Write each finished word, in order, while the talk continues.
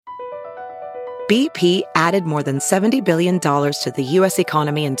BP added more than $70 billion to the U.S.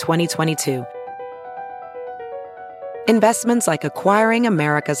 economy in 2022. Investments like acquiring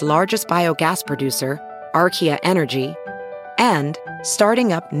America's largest biogas producer, Archaea Energy, and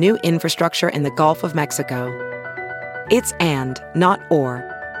starting up new infrastructure in the Gulf of Mexico. It's and, not or.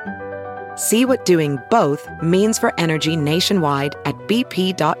 See what doing both means for energy nationwide at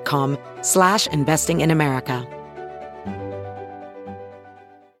bp.com/investing in America.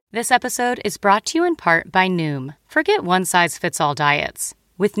 This episode is brought to you in part by Noom. Forget one-size-fits-all diets.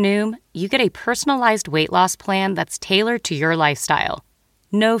 With Noom, you get a personalized weight loss plan that's tailored to your lifestyle.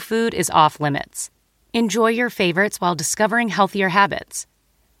 No food is off limits. Enjoy your favorites while discovering healthier habits.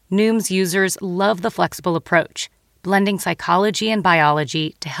 Noom's users love the flexible approach, blending psychology and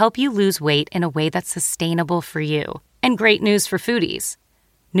biology to help you lose weight in a way that's sustainable for you. And great news for foodies.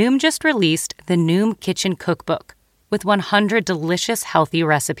 Noom just released the Noom Kitchen Cookbook with 100 delicious, healthy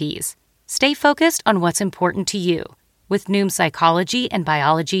recipes. Stay focused on what's important to you with Noom's psychology and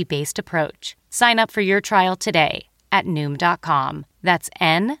biology-based approach. Sign up for your trial today at Noom.com. That's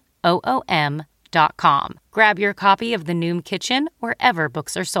NOOM.com. Grab your copy of the Noom Kitchen wherever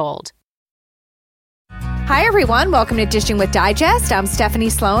books are sold. Hi, everyone. Welcome to Dishing with Digest. I'm Stephanie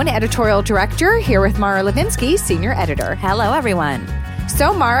Sloan, editorial director, here with Mara Levinsky, senior editor. Hello, everyone.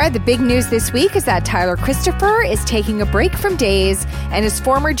 So, Mara, the big news this week is that Tyler Christopher is taking a break from Days, and his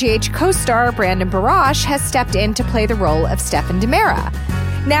former GH co-star, Brandon Barash, has stepped in to play the role of Stefan Tamara.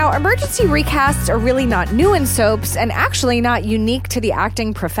 Now, emergency recasts are really not new in soaps and actually not unique to the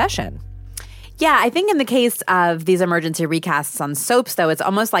acting profession. Yeah, I think in the case of these emergency recasts on soaps, though, it's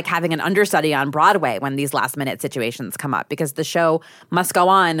almost like having an understudy on Broadway when these last-minute situations come up, because the show must go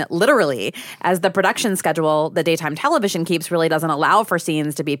on literally, as the production schedule the daytime television keeps really doesn't allow for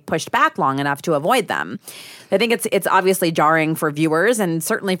scenes to be pushed back long enough to avoid them. I think it's obviously jarring for viewers, and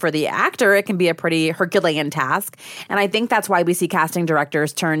certainly for the actor, it can be a pretty Herculean task. And I think that's why we see casting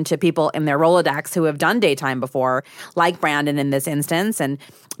directors turn to people in their Rolodex who have done daytime before, like Brandon in this instance, and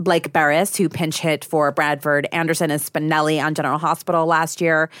Blake Barris, who pinch hit for Bradford Anderson as Spinelli on General Hospital last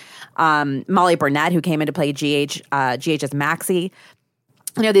year. Molly Burnett, who came in to play GH as Maxie.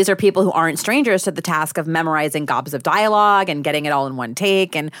 You know, these are people who aren't strangers to the task of memorizing gobs of dialogue and getting it all in one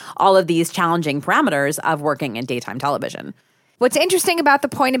take and all of these challenging parameters of working in daytime television. What's interesting about the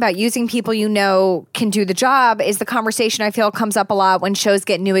point about using people you know can do the job is the conversation I feel comes up a lot when shows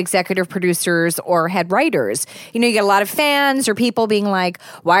get new executive producers or head writers. You know, you get a lot of fans or people being like,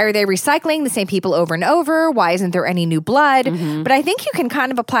 why are they recycling the same people over and over? Why isn't there any new blood? Mm-hmm. But I think you can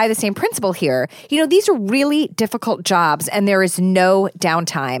kind of apply the same principle here. You know, these are really difficult jobs and there is no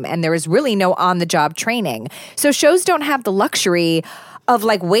downtime and there is really no on-the-job training. So shows don't have the luxury of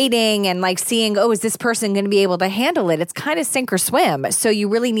like waiting and like seeing, oh, is this person going to be able to handle it? It's kind of sink or swim. So you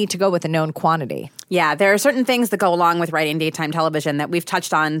really need to go with a known quantity. Yeah, there are certain things that go along with writing daytime television that we've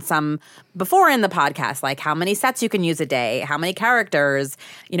touched on some before in the podcast, like how many sets you can use a day, how many characters,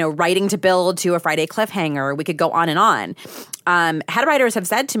 you know, writing to build to a Friday cliffhanger. We could go on and on. Head writers have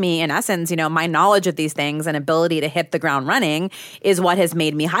said to me, in essence, you know, my knowledge of these things and ability to hit the ground running is what has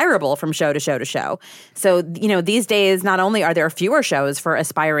made me hireable from show to show to show. So, you know, these days, not only are there fewer shows for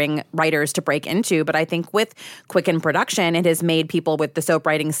aspiring writers to break into, but I think with Quicken Production, it has made people with the soap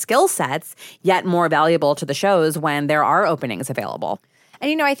writing skill sets yet more valuable to the shows when there are openings available. And,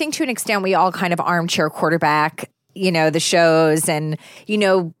 you know, I think to an extent we all kind of armchair quarterback, you know, the shows and, you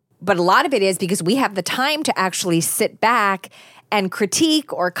know, but a lot of it is because we have the time to actually sit back and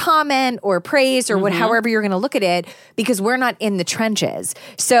critique or comment or praise or however you're going to look at it because we're not in the trenches.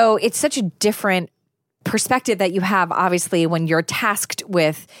 So it's such a different perspective that you have, obviously, when you're tasked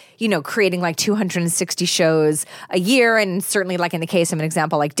with, you know, creating like 260 shows a year. And certainly like in the case of an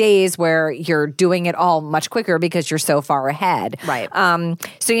example like Days where you're doing it all much quicker because you're so far ahead. Right.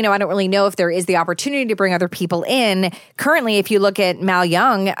 So, you know, I don't really know if there is the opportunity to bring other people in. Currently, if you look at Mal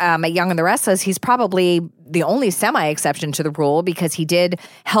Young, at Young and the Restless, he's probably the only semi-exception to the rule because he did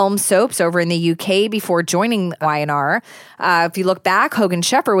helm soaps over in the UK before joining Y&R. If you look back, Hogan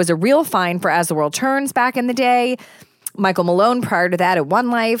Sheffer was a real find for As the World Turns back in the day. Michael Malone prior to that at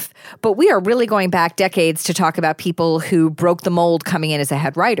One Life. But we are really going back decades to talk about people who broke the mold coming in as a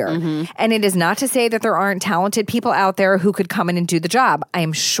head writer. Mm-hmm. And it is not to say that there aren't talented people out there who could come in and do the job. I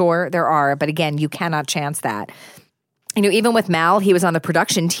am sure there are. But again, you cannot chance that. You know, even with Mal, he was on the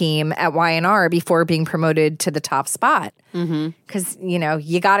production team at Y&R before being promoted to the top spot. Because, you know,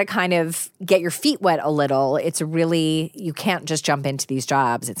 you got to kind of get your feet wet a little. It's really, you can't just jump into these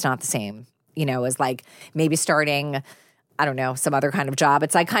jobs. It's not the same, you know, as like maybe starting I don't know, some other kind of job.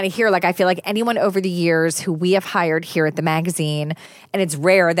 It's like kind of here, like I feel like anyone over the years who we have hired here at the magazine, and it's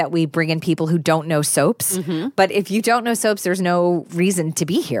rare that we bring in people who don't know soaps. But if you don't know soaps, there's no reason to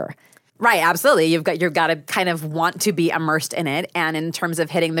be here. Right, absolutely. You've got to kind of want to be immersed in it. And in terms of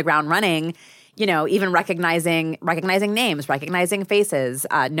hitting the ground running, you know, even recognizing names, recognizing faces,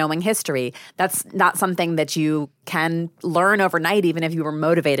 knowing history, that's not something that you can learn overnight, even if you were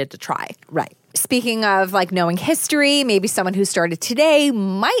motivated to try. Right. Speaking of like knowing history, maybe someone who started today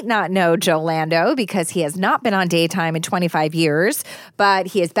might not know Joe Lando because he has not been on daytime in 25 years, but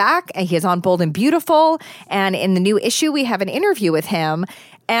he is back and he is on Bold and Beautiful. And in the new issue, we have an interview with him.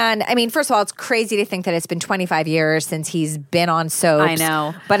 And I mean, first of all, it's crazy to think that it's been 25 years since he's been on soaps. I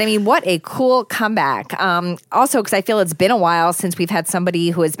know. But I mean, what a cool comeback. Also, because I feel it's been a while since we've had somebody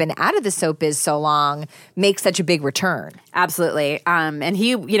who has been out of the soap biz so long make such a big return. Absolutely. And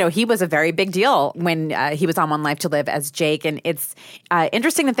he was a very big deal when he was on One Life to Live as Jake. And it's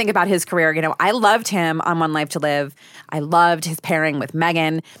interesting to think about his career. You know, I loved him on One Life to Live. I loved his pairing with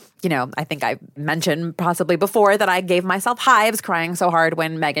Megan. You know, I think I mentioned possibly before that I gave myself hives crying so hard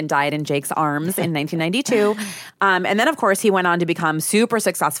when Megan died in Jake's arms in 1992. And then, of course, he went on to become super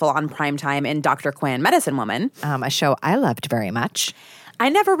successful on primetime in Dr. Quinn, Medicine Woman. A show I loved very much. I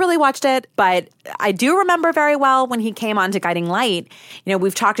never really watched it, but I do remember very well when he came on to Guiding Light. You know,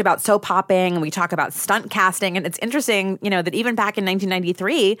 we've talked about soap popping and we talk about stunt casting. And it's interesting, you know, that even back in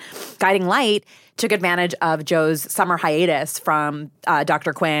 1993, Guiding Light took advantage of Joe's summer hiatus from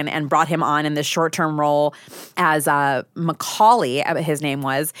Dr. Quinn and brought him on in this short-term role as Macaulay, his name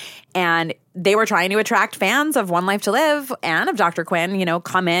was. And they were trying to attract fans of One Life to Live and of Dr. Quinn, you know,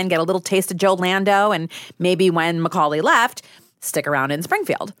 come in, get a little taste of Joe Lando, and maybe when Macaulay left, stick around in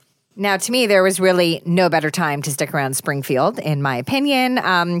Springfield. Now, to me, there was really no better time to stick around Springfield, in my opinion.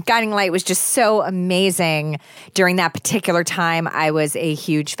 Guiding Light was just so amazing during that particular time. I was a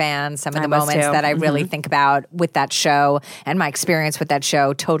huge fan. Some of the moments that I really think about with that show and my experience with that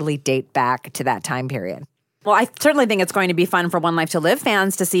show totally date back to that time period. Well, I certainly think it's going to be fun for One Life to Live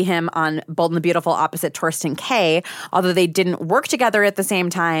fans to see him on Bold and the Beautiful opposite Torsten Kay. Although they didn't work together at the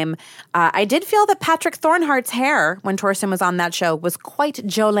same time, I did feel that Patrick Thornhart's hair when Torsten was on that show was quite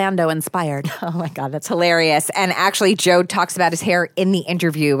Joe Lando inspired. Oh my God, that's hilarious. And actually, Joe talks about his hair in the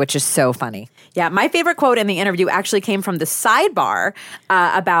interview, which is so funny. Yeah, my favorite quote in the interview actually came from the sidebar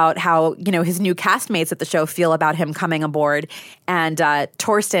about how, you know, his new castmates at the show feel about him coming aboard. And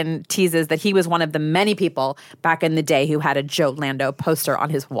Torsten teases that he was one of the many people back in the day who had a Joe Lando poster on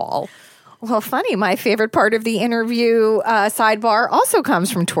his wall. Well, funny. My favorite part of the interview sidebar also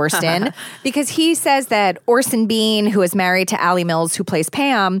comes from Torsten because he says that Orson Bean, who is married to Allie Mills, who plays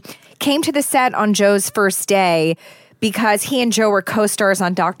Pam, came to the set on Joe's first day because he and Joe were co-stars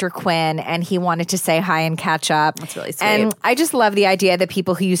on Dr. Quinn and he wanted to say hi and catch up. That's really sweet. And I just love the idea that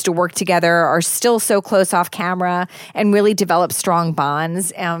people who used to work together are still so close off camera and really develop strong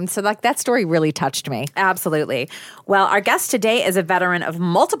bonds. So like that story really touched me. Absolutely. Well, our guest today is a veteran of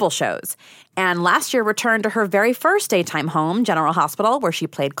multiple shows and last year returned to her very first daytime home, General Hospital, where she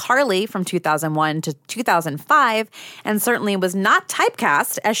played Carly from 2001 to 2005 and certainly was not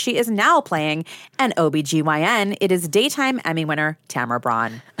typecast as she is now playing an OBGYN. It is daytime Emmy winner Tamara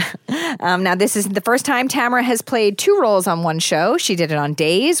Braun. Now, this is the first time Tamara has played two roles on one show. She did it on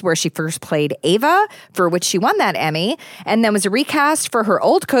Days, where she first played Ava, for which she won that Emmy, and then was a recast for her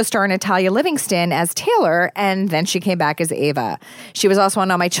old co-star Natalia Livingston as Taylor, and then she came back as Ava. She was also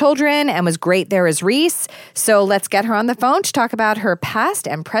on All My Children and was great there as Reese. So let's get her on the phone to talk about her past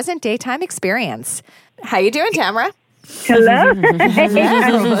and present daytime experience. How you doing, Tamara? Hello.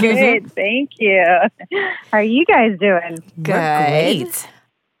 I'm good. Thank you. How are you guys doing? Good.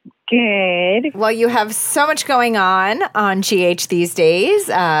 Good. Well, you have so much going on GH these days.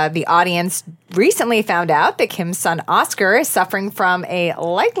 The audience recently found out that Kim's son Oscar is suffering from a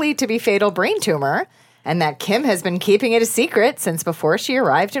likely to be fatal brain tumor, and that Kim has been keeping it a secret since before she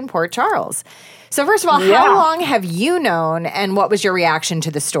arrived in Port Charles. So first of all, how long have you known, and what was your reaction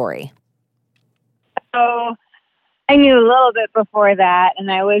to the story? So I knew a little bit before that,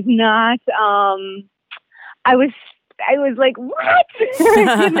 and I was not, I was like, what?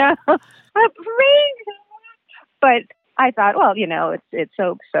 You know, a brain. But I thought, well, you know, it's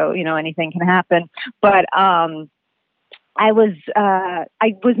soap, so, you know, anything can happen. But I was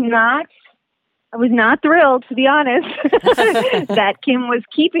not thrilled, to be honest, that Kim was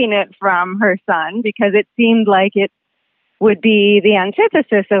keeping it from her son, because it seemed like it would be the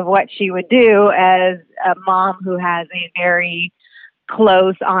antithesis of what she would do as a mom who has a very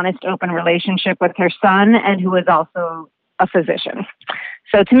close, honest, open relationship with her son and who is also a physician.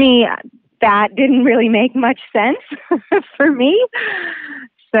 So to me, that didn't really make much sense for me.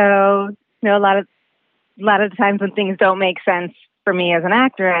 So, a lot of the times when things don't make sense for me as an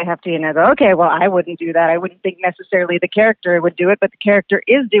actor, I have to, go, okay, well, I wouldn't do that. I wouldn't think necessarily the character would do it, but the character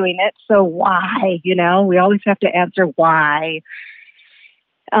is doing it. So why? We always have to answer why.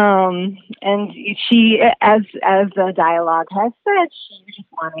 And she, as the dialogue has said, she just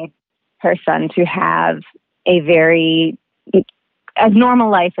wanted her son to have as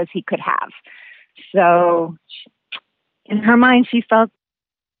normal life as he could have. So in her mind, she felt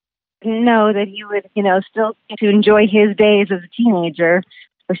that he would, still get to enjoy his days as a teenager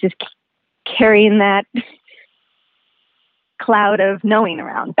versus carrying that cloud of knowing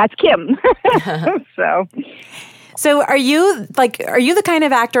around. That's Kim. So are you the kind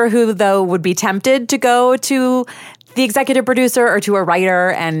of actor who, though, would be tempted to go to the executive producer or to a writer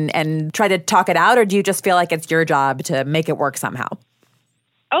and try to talk it out? Or do you just feel like it's your job to make it work somehow?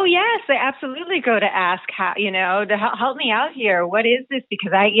 Oh, yes, I absolutely go to ask how, to help me out here. What is this?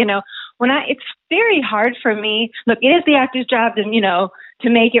 Because it's very hard for me. Look, it is the actor's job to, to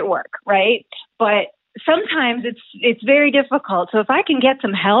make it work, right? But sometimes it's very difficult. So if I can get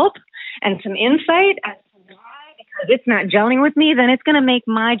some help and some insight as to why, because it's not gelling with me, then it's going to make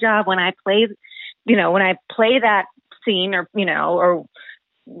my job when I play, that scene or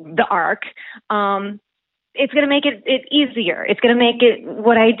the arc, it's going to make it easier. It's going to make it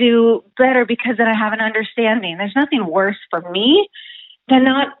what I do better because then I have an understanding. There's nothing worse for me than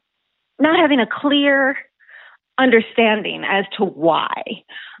not having a clear understanding as to why.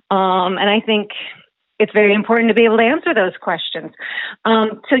 And I think it's very important to be able to answer those questions.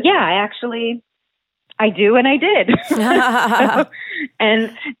 So yeah, I do, and I did. and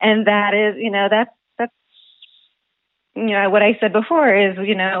that is, that's what I said before is,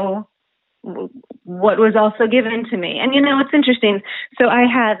 what was also given to me. And, it's interesting. So I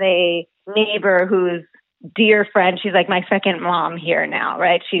have a neighbor who's dear friend. She's like my second mom here now,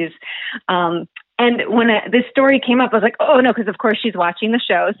 right? She's, and when this story came up, I was like, oh no, because of course she's watching the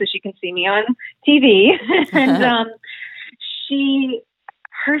show so she can see me on TV. And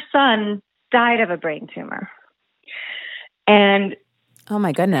her son died of a brain tumor. And oh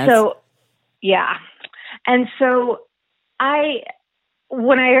my goodness. So, yeah. And so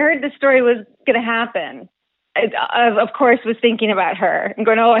when I heard the story was going to happen, I, of course, was thinking about her and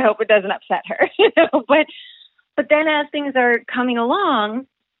going, oh, I hope it doesn't upset her. But then as things are coming along,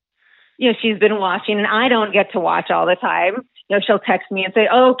 she's been watching and I don't get to watch all the time. She'll text me and say,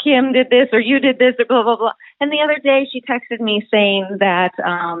 oh, Kim did this or you did this or blah, blah, blah. And the other day she texted me saying that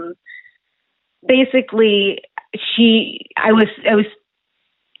basically I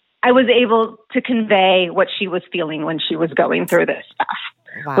was able to convey what she was feeling when she was going through this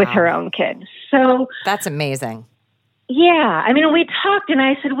stuff with her own kids. So that's amazing. Yeah. I mean, we talked and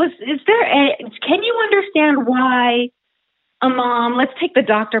I said, can you understand why a mom, let's take the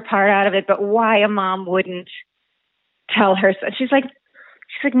doctor part out of it, but why a mom wouldn't tell her? She's like,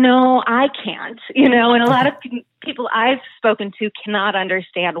 no, I can't, and a lot of people I've spoken to cannot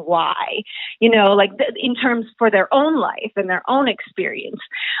understand why, in terms for their own life and their own experience,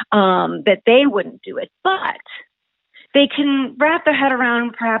 that they wouldn't do it, but they can wrap their head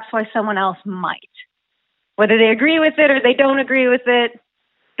around perhaps why someone else might. Whether they agree with it or they don't agree with it,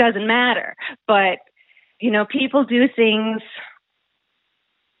 doesn't matter. But, people do things,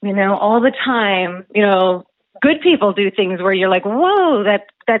 all the time, good people do things where you're like, whoa, that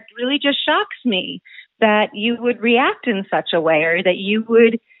really just shocks me that you would react in such a way or that you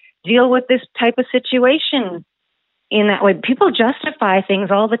would deal with this type of situation in that way. People justify things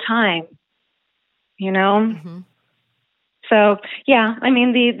all the time, Mm-hmm. So, yeah, I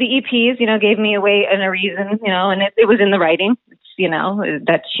mean, the EPs, gave me a way and a reason, and it was in the writing,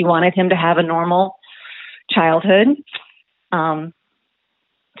 that she wanted him to have a normal childhood.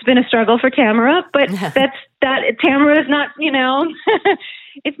 It's been a struggle for Tamara, but Tamara is not,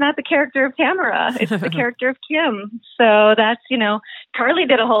 it's not the character of Tamara. It's the character of Kim. So that's, Carly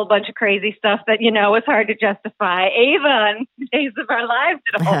did a whole bunch of crazy stuff that, was hard to justify. Ava in Days of Our Lives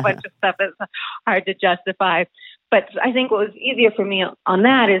did a whole bunch of stuff that's hard to justify. But I think what was easier for me on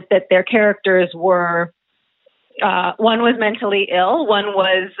that is that their characters were, one was mentally ill, one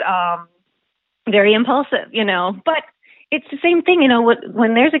was very impulsive, but it's the same thing,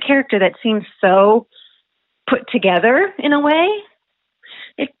 when there's a character that seems so put together in a way,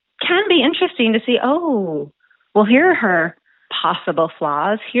 it can be interesting to see, oh, well, here are her possible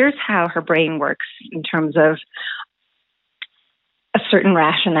flaws. Here's how her brain works in terms of a certain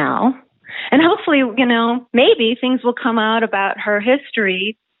rationale. And hopefully, maybe things will come out about her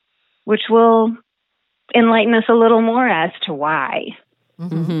history, which will enlighten us a little more as to why.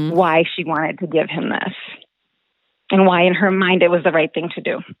 why she wanted to give him this and why in her mind it was the right thing to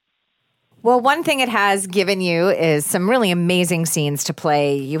do. Well, one thing it has given you is some really amazing scenes to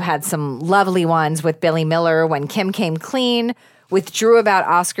play. You had some lovely ones with Billy Miller when Kim came clean, withdrew about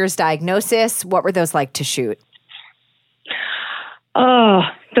Oscar's diagnosis. What were those like to shoot? Oh,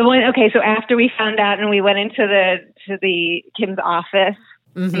 the one. Okay, so after we found out and we went into the Kim's office,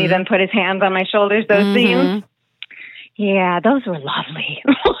 and he then put his hands on my shoulders. Those scenes, yeah, those were lovely.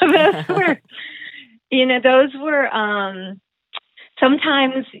 those were.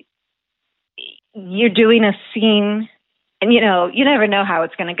 Sometimes you're doing a scene, and you never know how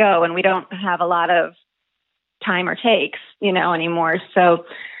it's going to go, and we don't have a lot of time or takes, anymore. So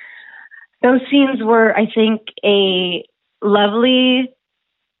those scenes were, I think, a lovely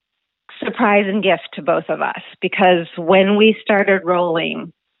surprise and gift to both of us, because when we started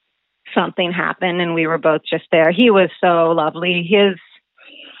rolling, something happened and we were both just there. He was so lovely.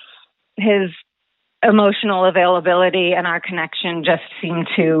 His emotional availability and our connection just seemed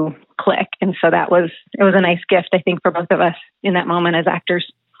to click. And so it was a nice gift, I think, for both of us in that moment as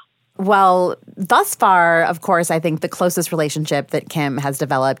actors. Well, thus far, of course, I think the closest relationship that Kim has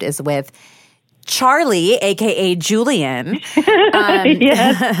developed is with Charlie, a.k.a. Julian.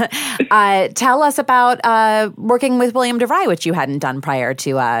 Tell us about working with William DeVry, which you hadn't done prior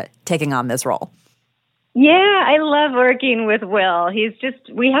to taking on this role. Yeah, I love working with Will.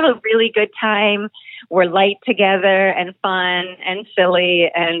 We have a really good time. We're light together and fun and silly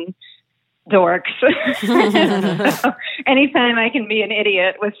and dorks. So anytime I can be an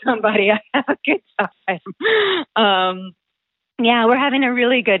idiot with somebody, I have a good time. Yeah, we're having a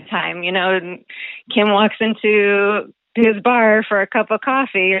really good time. Kim walks into his bar for a cup of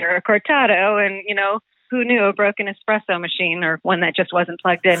coffee or a cortado, and, who knew a broken espresso machine or one that just wasn't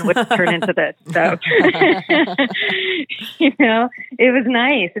plugged in would turn into this. So, it was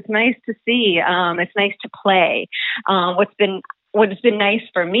nice. It's nice to see. It's nice to play. What's been nice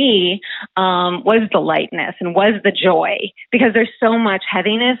for me was the lightness and was the joy, because there's so much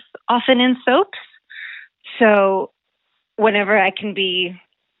heaviness often in soaps. So whenever I can be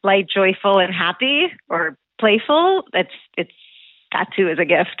light, joyful, and happy or playful, that too is a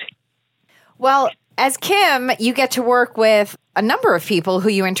gift. Well, as Kim, you get to work with a number of people who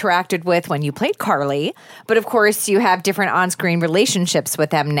you interacted with when you played Carly. But of course, you have different on-screen relationships with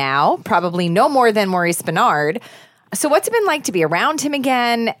them now, probably no more than Maurice Benard. So what's it been like to be around him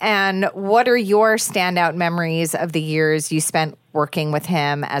again? And what are your standout memories of the years you spent working with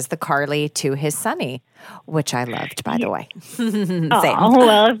him as the Carly to his Sonny, which I loved, by the way. Same. Oh,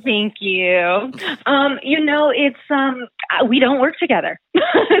 well, thank you. It's, we don't work together.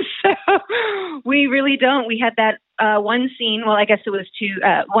 So we really don't. We had that one scene. Well, I guess it was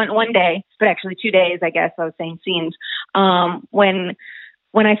one day, but actually 2 days, I guess I was saying scenes.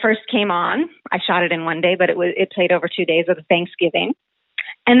 When I first came on, I shot it in one day, but it played over 2 days of Thanksgiving.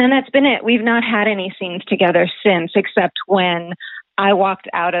 And then that's been it. We've not had any scenes together since, except when I walked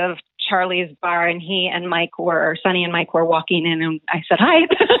out of Charlie's bar and Sonny and Mike were walking in, and I said, hi.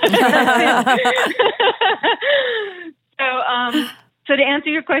 So to answer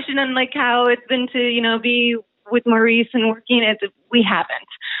your question on like how it's been to, be with Maurice and working, we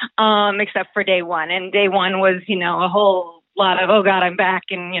haven't, except for day one. And day one was, a whole lot of, oh God, I'm back,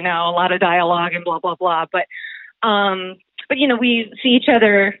 and, a lot of dialogue and blah, blah, blah. But we see each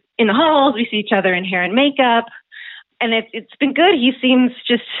other in the halls, we see each other in hair and makeup, and it's been good. He seems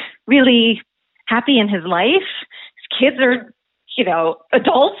just really happy in his life. His kids are,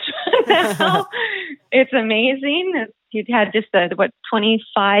 adults now. It's amazing. He's had just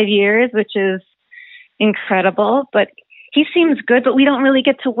 25 years, which is incredible. But he seems good, but we don't really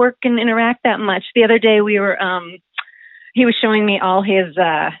get to work and interact that much. The other day he was showing me all his,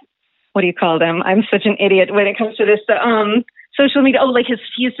 what do you call them? I'm such an idiot when it comes to this, social media. Oh, like he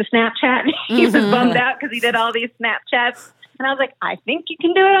used to Snapchat. He was bummed out because he did all these Snapchats. And I was like, I think you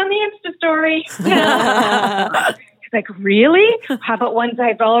can do it on the Insta story. He's like, really? How about ones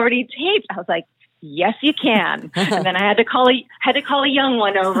I've already taped? I was like, yes, you can. And then I had to call a young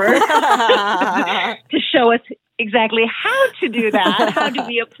one over to show us exactly how to do that. How do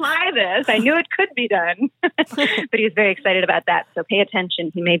we apply this? I knew it could be done, but he was very excited about that. So pay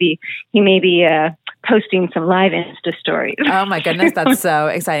attention. He may be posting some live Insta stories. Oh my goodness, that's so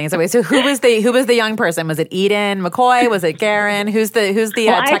exciting! So who was the young person? Was it Eden McCoy? Was it Garen? Who's the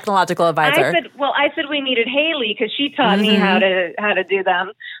technological advisor? I said we needed Haley because she taught me how to do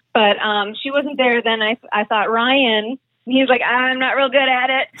them, but she wasn't there then. I thought Ryan he's like, I'm not real good at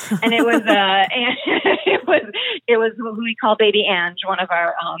it. And it was, it was who we call Baby Ange, one of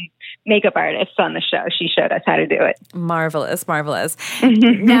our makeup artists on the show. She showed us how to do it. Marvelous, marvelous.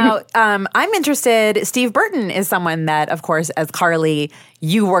 Now, I'm interested. Steve Burton is someone that, of course, as Carly,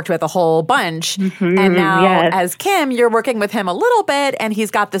 you worked with a whole bunch. And now as Kim, you're working with him a little bit, and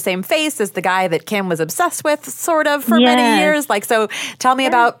he's got the same face as the guy that Kim was obsessed with sort of for many years. Like, so tell me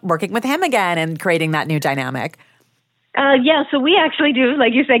about working with him again and creating that new dynamic. So we actually do,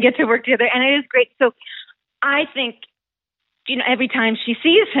 like you said, get to work together, and it is great. So I think, every time she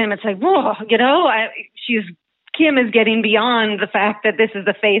sees him, it's like, whoa, Kim is getting beyond the fact that this is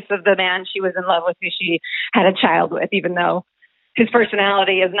the face of the man she was in love with, who she had a child with, even though his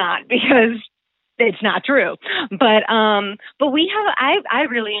personality is not, because it's not true. But I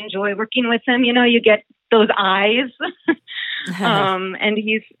really enjoy working with him. You get those eyes. And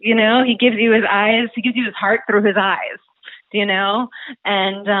he's, he gives you his eyes, he gives you his heart through his eyes,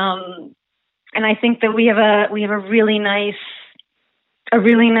 and I think that we have a really nice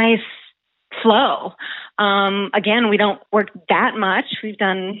flow. Again, we don't work that much. We've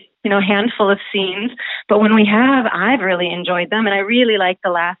done, a handful of scenes, but when we have, I've really enjoyed them. And I really liked the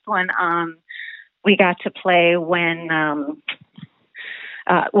last one. We got to play when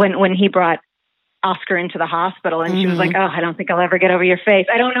he brought Oscar into the hospital, and she was like, "Oh, I don't think I'll ever get over your face."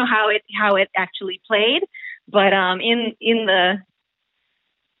 I don't know how it actually played, but in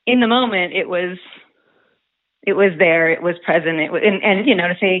the moment, it was there, it was present, and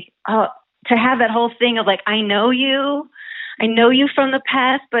to say, to have that whole thing of like, I know you from the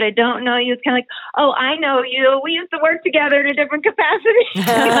past, but I don't know you. It's kind of like, oh, I know you. We used to work together in a different capacity.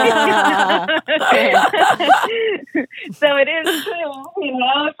 So it is true,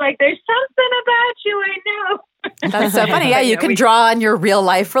 it's like, there's something about you I know. That's so funny. Yeah, you can draw on your real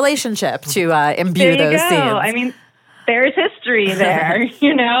life relationship to imbue those scenes. I mean, there's history there,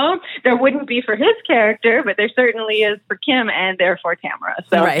 There wouldn't be for his character, but there certainly is for Kim and therefore Tamara.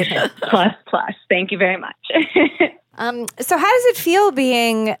 So plus. Thank you very much. So how does it feel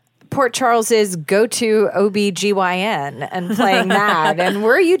being Port Charles's go-to OB-GYN and playing that? And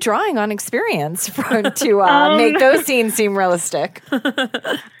where are you drawing on experience to make those scenes seem realistic?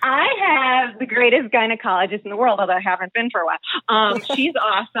 I have the greatest gynecologist in the world, although I haven't been for a while. She's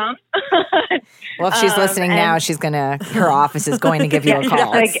awesome. Well, if she's listening now, her office is going to give you a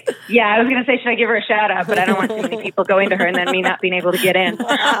call. I was going to say, should I give her a shout out? But I don't want too many people going to her and then me not being able to get in.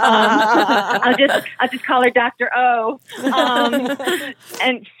 I'll just call her Dr. O.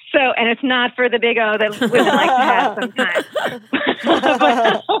 And it's not for the big O that women like to have sometimes.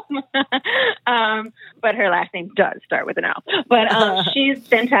 But her last name does start with an O. But she's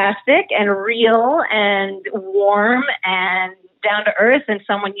fantastic and real and warm and down to earth, and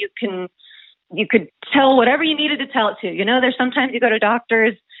someone you could tell whatever you needed to tell it to. There's sometimes you go to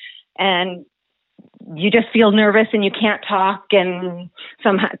doctors and you just feel nervous and you can't talk, and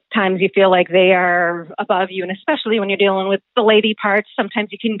sometimes you feel like they are above you, and especially when you're dealing with the lady parts,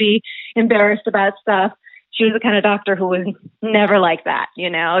 sometimes you can be embarrassed about stuff. She was the kind of doctor who was never like that,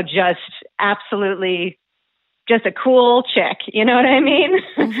 just absolutely just a cool chick, you know what I mean?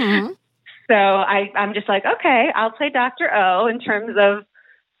 Mm-hmm. So I'm just like, okay, I'll play Dr. O in terms of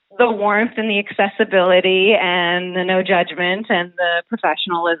the warmth and the accessibility and the no judgment and the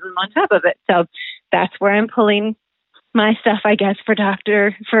professionalism on top of it. So that's where I'm pulling my stuff, I guess, for Dr.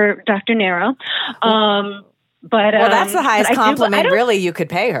 Nero. But that's the highest compliment really you could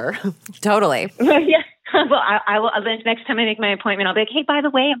pay her. Totally. Yeah. Well, I will. The next time I make my appointment, I'll be like, "Hey, by the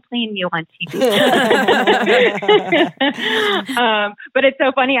way, I'm playing you on TV." But it's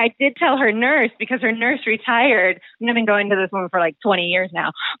so funny. I did tell her nurse, because her nurse retired. I've been going to this woman for like 20 years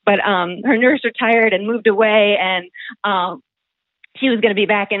now. But her nurse retired and moved away, and she was going to be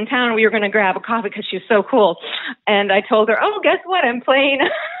back in town. We were going to grab a coffee because she was so cool. And I told her, "Oh, guess what? I'm playing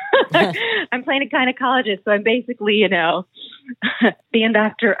a gynecologist. So I'm basically, being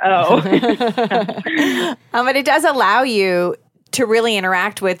Dr. O." But it does allow you to really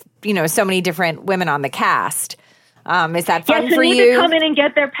interact with, so many different women on the cast. Is that fun for you? Yes, to come in and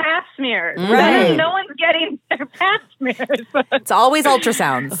get their pap smears. Right. No one's getting their pap smears. It's always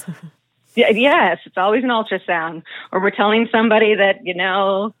ultrasounds. Yes, it's always an ultrasound. Or we're telling somebody that,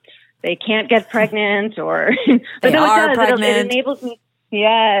 they can't get pregnant, or they are pregnant. It enables me.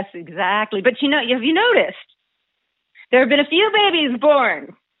 Yes, exactly. But have you noticed? There have been a few babies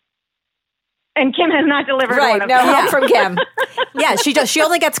born And Kim has not delivered Right, one of no them. help from Kim. Yeah, she does. She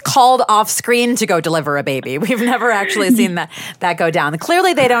only gets called off screen to go deliver a baby. We've never actually seen that go down.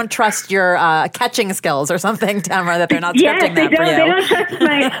 Clearly, they don't trust your catching skills or something, Tamara, that they're not scripting that for you. They don't trust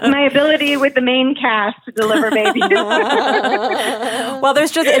my ability with the main cast to deliver babies. Well,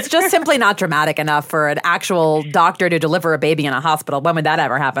 it's just simply not dramatic enough for an actual doctor to deliver a baby in a hospital. When would that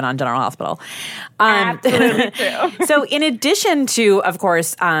ever happen on General Hospital? Absolutely true. So in addition to, of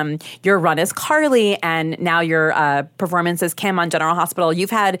course, your run as Carly and now your performance as Kim on General Hospital, you've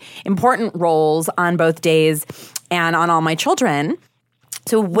had important roles on both days and on All My Children.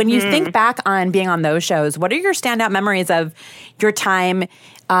 So when you think back on being on those shows, what are your standout memories of your time,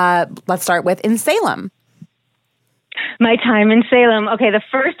 let's start with, in Salem? My time in Salem. Okay, the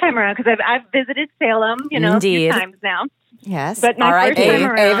first time around, because I've visited Salem, a few times now. Yes. But my first time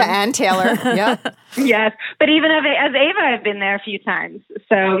around. Ava and Taylor. Yep. Yes. But even as Ava, I've been there a few times.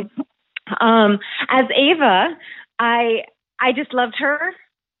 So as Ava, I just loved her.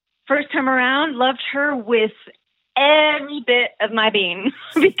 First time around, loved her with every bit of my being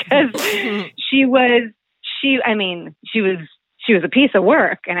because she was a piece of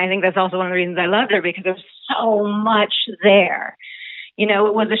work. And I think that's also one of the reasons I loved her, because there's so much there. It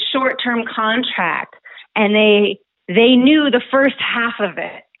was a short-term contract, and they knew the first half of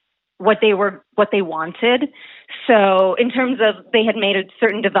it, what they wanted. So in terms of, they had made a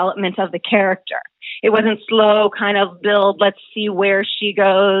certain development of the character. It wasn't slow kind of build, let's see where she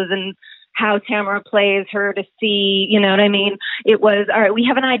goes and how Tamara plays her to see, you know what I mean? It was, all right, we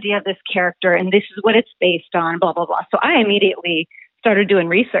have an idea of this character and this is what it's based on, blah, blah, blah. So I immediately started doing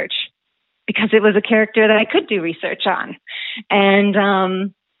research because it was a character that I could do research on. And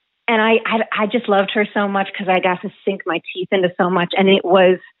I just loved her so much because I got to sink my teeth into so much. And it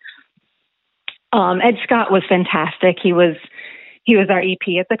was, Ed Scott was fantastic. He was our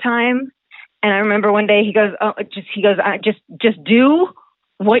EP at the time. And I remember one day he goes, just do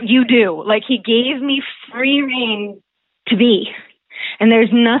what you do. Like, he gave me free rein to be. And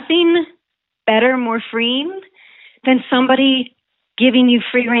there's nothing better, more freeing than somebody giving you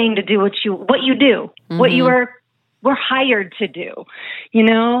free rein to do what you do, what you were hired to do.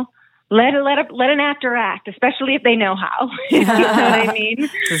 Let an actor act, especially if they know how. You know what I mean?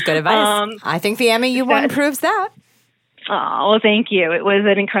 This is good advice. I think the Emmy you won proves that. Oh, well, thank you. It was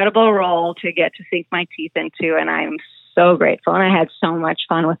an incredible role to get to sink my teeth into, and I'm so grateful. And I had so much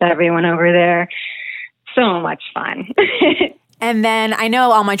fun with everyone over there. So much fun. And then I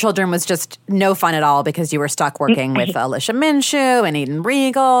know All My Children was just no fun at all because you were stuck working with Alicia Minshew and Eden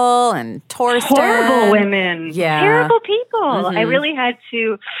Regal and Torsten. Horrible women. Yeah. Terrible people. I really had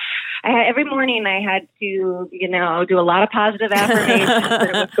to... every morning I had to, do a lot of positive affirmations that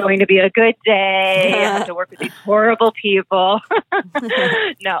it was going to be a good day. I had to work with these horrible people.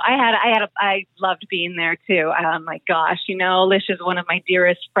 No, I loved being there too. My gosh, Alicia's one of my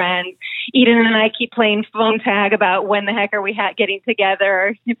dearest friends. Eden and I keep playing phone tag about when the heck are we getting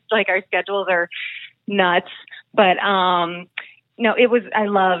together. It's like our schedules are nuts. But, no, it was, I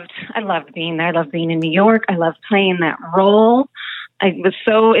loved being there. I loved being in New York. I loved playing that role. It was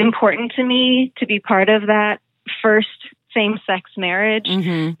so important to me to be part of that first same-sex marriage.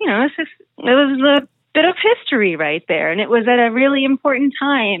 It was a bit of history right there, and it was at a really important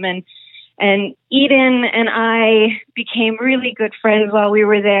time. And Eden and I became really good friends while we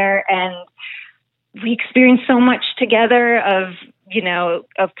were there, and we experienced so much together of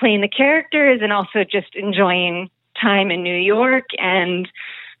playing the characters and also just enjoying time in New York, and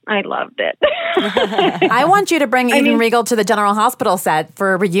I loved it. I want you to bring Eden Regal to the General Hospital set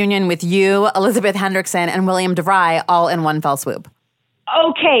for a reunion with you, Elizabeth Hendrickson, and William DeVry all in one fell swoop.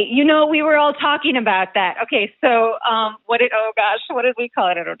 Okay, we were all talking about that. Okay, so what did we call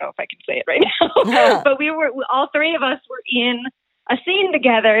it? I don't know if I can say it right now. But all three of us were in a scene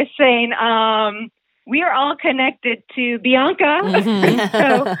together saying, we are all connected to Bianca.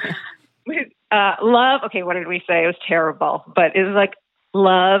 So love, okay, what did we say? It was terrible, but it was like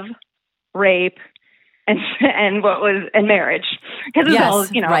love, rape, and marriage. Because it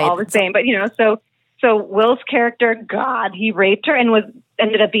was all, all the same. But, so Will's character, God, he raped her and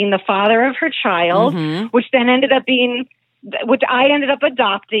ended up being the father of her child, which I ended up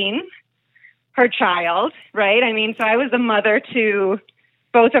adopting her child, right? So I was the mother to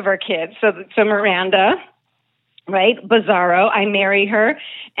both of her kids. So Miranda, right? Bizarro, I marry her.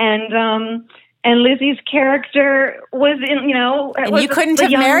 And Lizzie's character was and you couldn't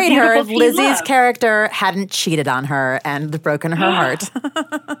have married her if Lizzie's character hadn't cheated on her and broken her heart.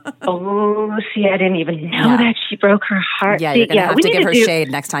 Oh, see, I didn't even know that she broke her heart. Yeah, you're going to have to give her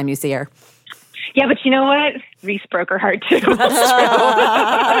shade next time you see her. Yeah, but you know what? Reese broke her heart too.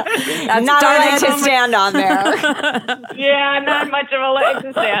 That's not a leg to stand on there. Yeah, not much of a leg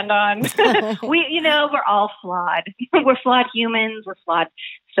to stand on. We're all flawed. We're flawed humans. We're flawed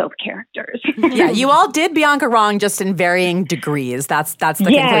soap characters. Yeah, you all did Bianca wrong, just in varying degrees. That's the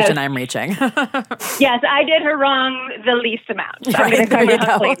conclusion I'm reaching. Yes, I did her wrong the least amount. So I'm going to come and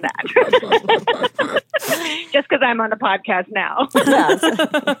explain that. Just because I'm on the podcast now. Yes.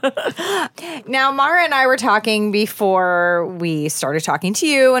 Now, Mara and I were talking before we started talking to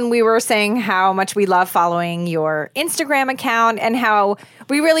you, and we were saying how much we love following your Instagram account and how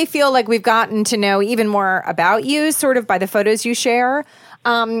we really feel like we've gotten to know even more about you sort of by the photos you share.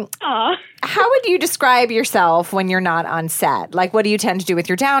 How would you describe yourself when you're not on set? Like, what do you tend to do with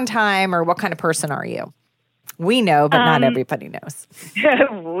your downtime, or what kind of person are you? We know, but not everybody knows.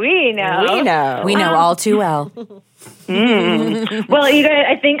 We know. We know all too well. Well, you guys,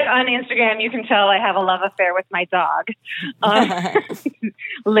 I think on Instagram you can tell I have a love affair with my dog.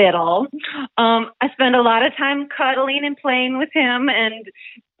 Little. I spend a lot of time cuddling and playing with him and,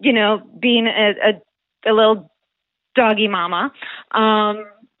 being a little doggy mama.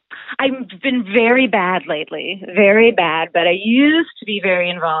 I've been very bad lately, very bad, but I used to be very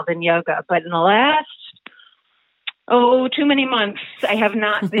involved in yoga. But in the last, too many months, I have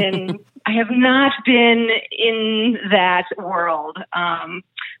not been in that world.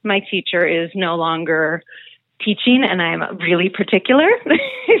 My teacher is no longer teaching, and I'm really particular.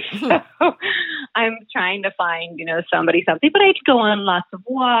 So I'm trying to find, something, but I go on lots of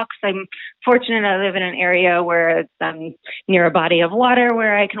walks. I'm fortunate I live in an area where I'm near a body of water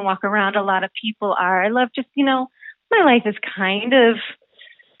where I can walk around. A lot of people are. I love just, my life is kind of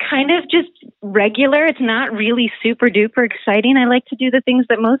just regular. It's not really super duper exciting. I like to do the things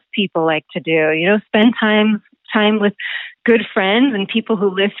that most people like to do, spend time with good friends and people who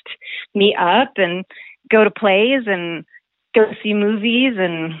lift me up, and go to plays and go see movies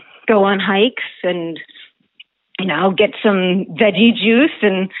and go on hikes and, get some veggie juice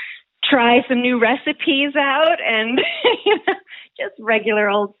and try some new recipes out and, just regular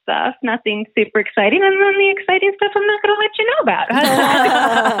old stuff, nothing super exciting. And then the exciting stuff I'm not going to let you know about. How's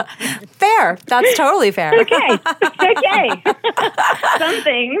that? Fair. That's totally fair. Okay. Some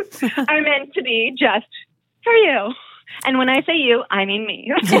things are meant to be just for you. And when I say you, I mean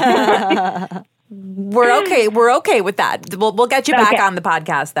me. We're okay with that. We'll get you back on the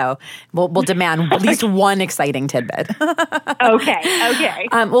podcast, though. We'll demand at least one exciting tidbit. Okay.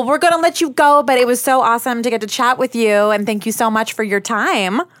 Well, we're going to let you go, but it was so awesome to get to chat with you, and thank you so much for your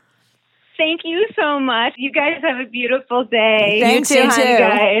time. Thank you so much. You guys have a beautiful day. Thank you too,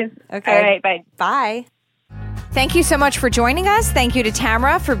 guys. Okay. All right, bye. Bye. Thank you so much for joining us. Thank you to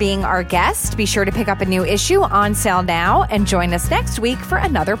Tamara for being our guest. Be sure to pick up a new issue on sale now and join us next week for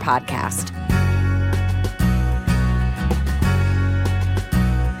another podcast.